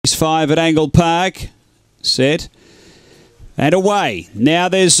5 at Angle-Park. Set. And away. Now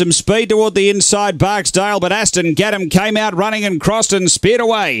there's some speed toward the inside, Barksdale, but Aston Gaddam came out running and crossed and speared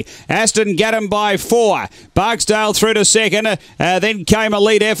away. Aston Gaddam by 4. Barksdale through to second. Then came a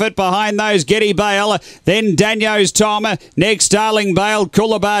lead effort behind those, Getty Bale. Then Daniels Tom. Next, Starling Bale,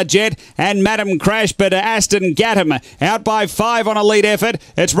 Coolabah Jet and Madam Crash. But Aston Gaddam out by 5 on a lead effort.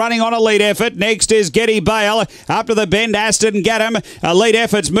 It's running on a lead effort. Next is Getty Bale. Up to the bend, Aston Gaddam. A lead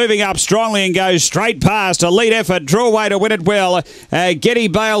effort's moving up strongly and goes straight past. A lead effort drew away to win it well. Getty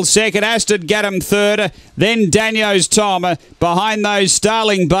Bale second, Aston Gaddam third, then Daniels Tom. Behind those,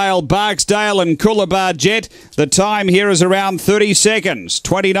 Starling Bale, Barksdale and Coolabah Jet. The time here is around 30 seconds,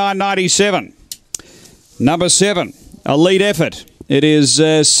 29.97. Number 7, a lead effort. It is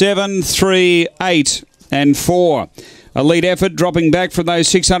 7, 3, 8 and 4. A lead effort dropping back from those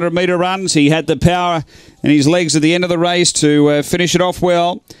 600-metre runs. He had the power in his legs at the end of the race to finish it off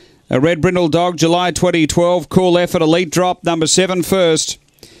well. A Red Brindle Dog, July 2012. Cool effort, elite drop. Number 7 first.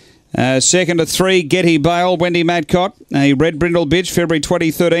 Second to 3, Getty Bale, Wendy Madcott. A Red Brindle Bitch, February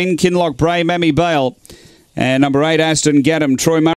 2013. Kinloch Bray, Mammy Bale. And number 8, Aston Gaddam, Troy Murray.